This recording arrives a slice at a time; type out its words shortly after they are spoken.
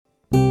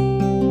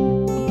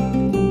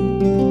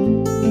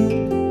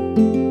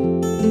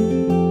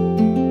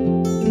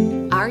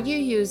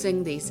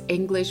using these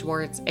English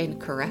words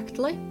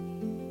incorrectly?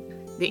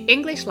 The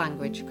English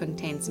language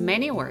contains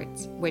many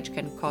words which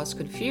can cause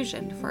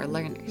confusion for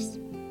learners.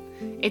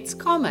 It's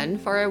common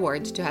for a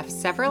word to have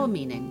several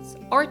meanings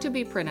or to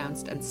be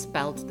pronounced and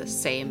spelled the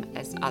same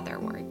as other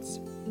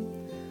words.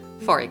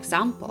 For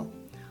example,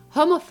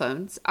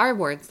 homophones are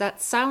words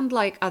that sound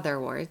like other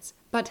words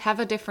but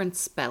have a different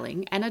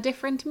spelling and a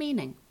different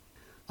meaning.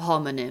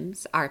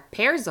 Homonyms are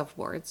pairs of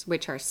words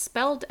which are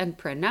spelled and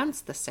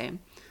pronounced the same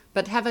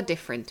but have a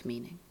different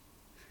meaning.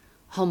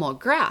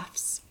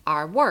 Homographs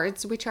are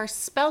words which are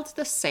spelled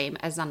the same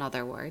as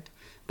another word,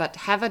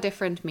 but have a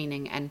different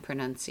meaning and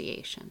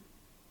pronunciation.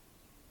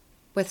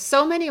 With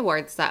so many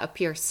words that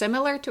appear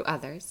similar to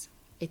others,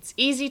 it's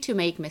easy to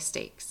make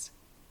mistakes.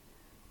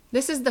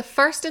 This is the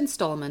first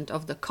installment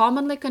of the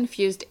Commonly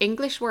Confused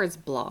English Words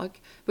blog,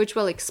 which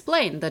will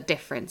explain the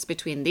difference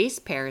between these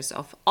pairs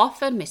of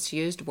often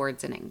misused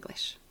words in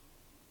English.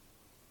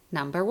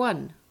 Number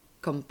 1.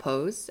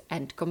 Compose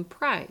and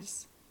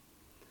comprise.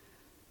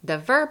 The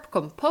verb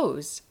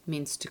compose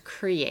means to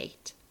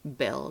create,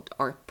 build,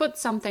 or put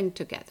something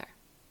together.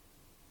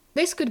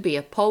 This could be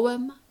a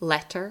poem,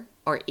 letter,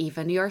 or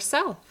even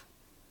yourself.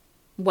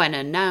 When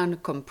a noun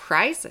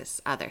comprises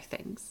other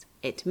things,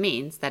 it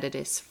means that it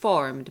is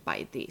formed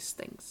by these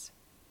things.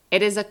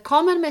 It is a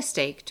common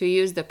mistake to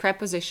use the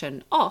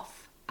preposition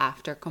of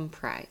after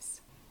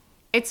comprise.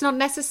 It's not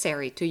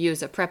necessary to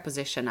use a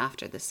preposition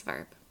after this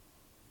verb.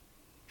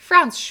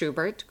 Franz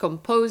Schubert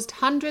composed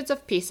hundreds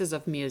of pieces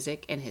of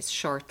music in his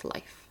short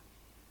life.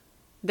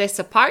 This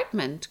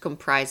apartment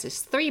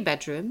comprises 3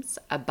 bedrooms,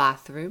 a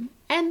bathroom,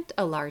 and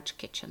a large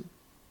kitchen.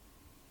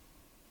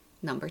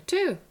 Number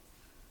 2.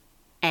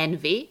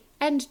 Envy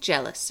and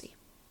jealousy.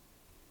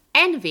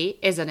 Envy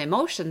is an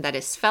emotion that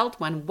is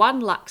felt when one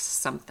lacks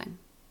something.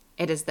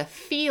 It is the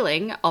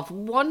feeling of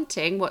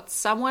wanting what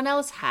someone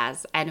else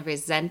has and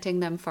resenting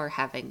them for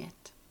having it.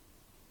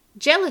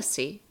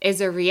 Jealousy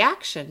is a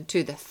reaction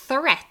to the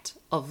threat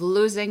of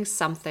losing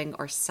something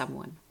or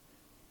someone.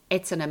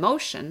 It's an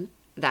emotion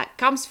that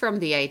comes from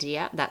the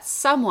idea that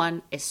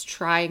someone is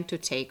trying to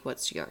take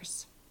what's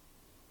yours.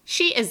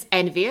 She is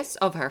envious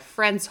of her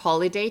friend's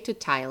holiday to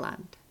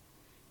Thailand.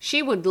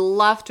 She would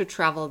love to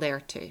travel there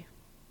too.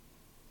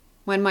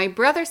 When my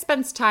brother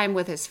spends time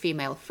with his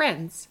female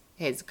friends,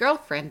 his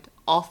girlfriend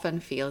often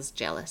feels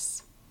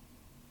jealous.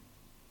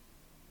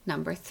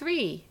 Number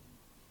 3.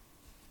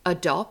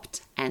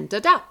 Adopt and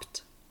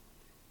adapt.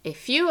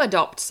 If you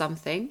adopt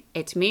something,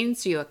 it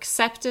means you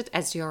accept it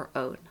as your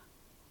own.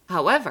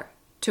 However,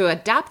 to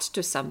adapt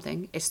to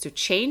something is to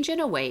change in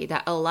a way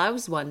that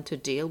allows one to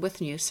deal with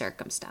new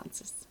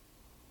circumstances.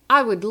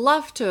 I would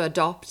love to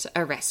adopt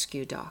a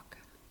rescue dog.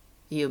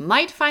 You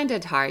might find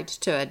it hard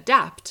to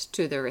adapt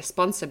to the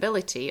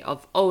responsibility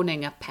of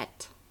owning a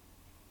pet.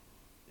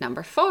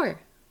 Number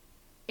 4.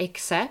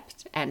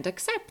 Accept and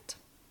accept.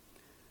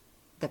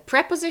 The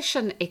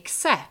preposition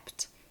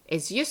accept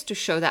is used to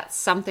show that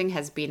something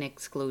has been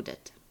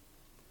excluded.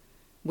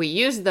 We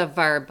use the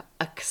verb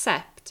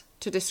accept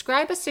to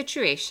describe a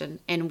situation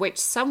in which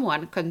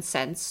someone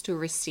consents to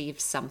receive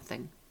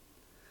something.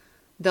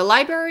 The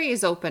library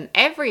is open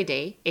every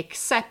day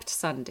except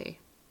Sunday.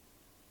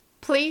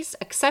 Please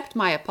accept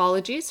my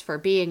apologies for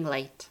being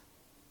late.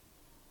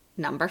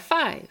 Number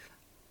 5.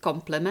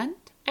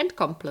 Compliment and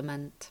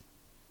complement.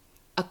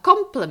 A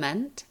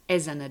compliment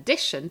is an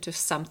addition to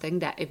something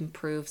that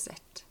improves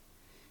it.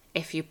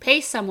 If you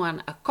pay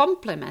someone a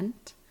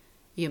compliment,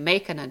 you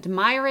make an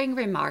admiring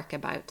remark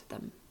about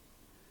them.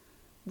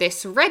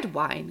 This red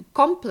wine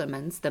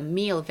complements the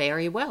meal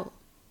very well.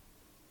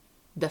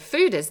 The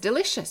food is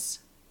delicious.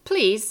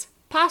 Please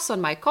pass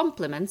on my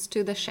compliments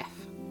to the chef.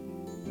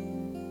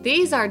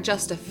 These are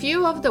just a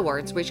few of the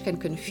words which can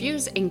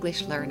confuse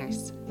English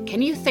learners.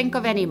 Can you think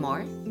of any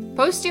more?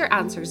 Post your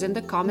answers in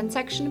the comment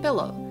section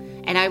below,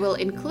 and I will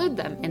include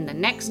them in the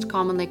next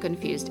Commonly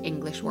Confused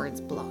English Words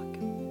blog.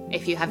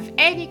 If you have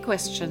any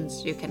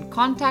questions, you can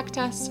contact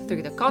us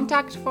through the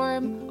contact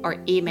form or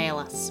email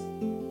us.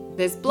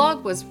 This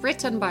blog was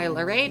written by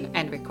Lorraine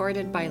and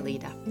recorded by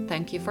Lida.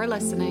 Thank you for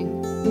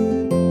listening.